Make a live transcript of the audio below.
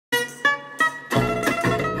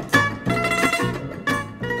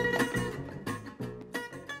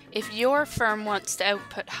If your firm wants to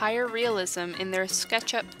output higher realism in their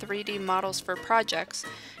SketchUp 3D models for projects,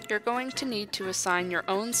 you're going to need to assign your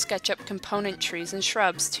own SketchUp component trees and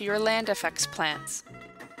shrubs to your land effects plants.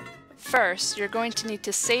 First, you're going to need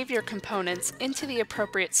to save your components into the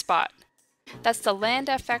appropriate spot. That's the Land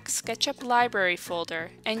FX SketchUp Library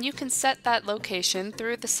folder, and you can set that location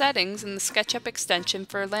through the settings in the SketchUp extension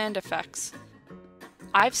for Land Effects.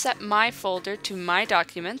 I've set my folder to My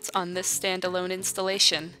Documents on this standalone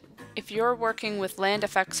installation. If you're working with Land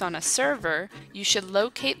Effects on a server, you should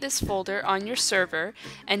locate this folder on your server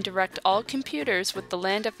and direct all computers with the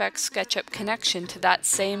Land Effects SketchUp connection to that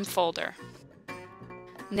same folder.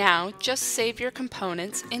 Now, just save your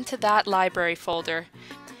components into that library folder.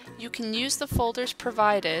 You can use the folders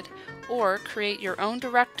provided or create your own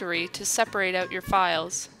directory to separate out your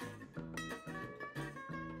files.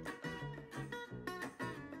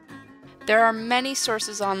 There are many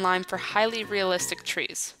sources online for highly realistic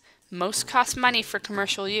trees. Most cost money for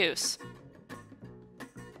commercial use.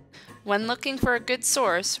 When looking for a good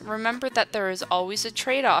source, remember that there is always a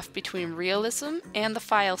trade-off between realism and the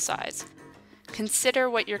file size. Consider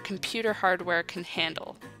what your computer hardware can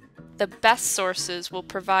handle. The best sources will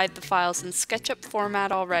provide the files in SketchUp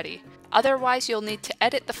format already. Otherwise, you'll need to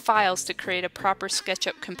edit the files to create a proper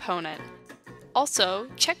SketchUp component. Also,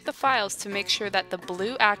 check the files to make sure that the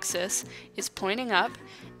blue axis is pointing up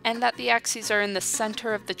and that the axes are in the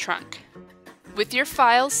center of the trunk. With your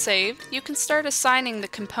files saved, you can start assigning the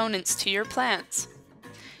components to your plants.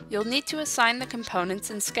 You'll need to assign the components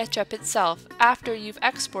in SketchUp itself after you've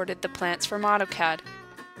exported the plants from AutoCAD.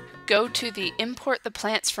 Go to the Import the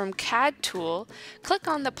Plants from CAD tool, click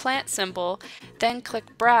on the plant symbol, then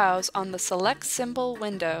click Browse on the Select Symbol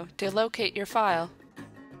window to locate your file.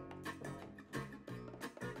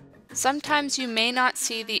 Sometimes you may not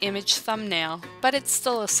see the image thumbnail, but it's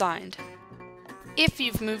still assigned. If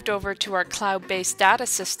you've moved over to our cloud-based data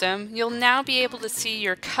system, you'll now be able to see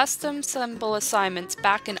your custom symbol assignments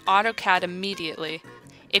back in AutoCAD immediately.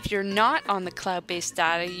 If you're not on the cloud-based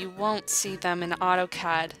data, you won't see them in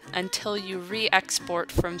AutoCAD until you re-export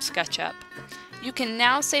from SketchUp. You can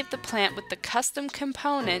now save the plant with the custom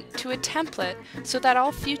component to a template so that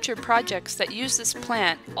all future projects that use this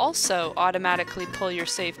plant also automatically pull your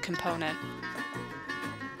saved component.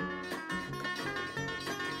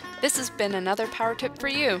 This has been another power tip for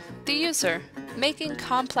you, the user, making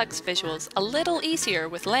complex visuals a little easier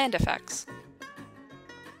with Land Effects.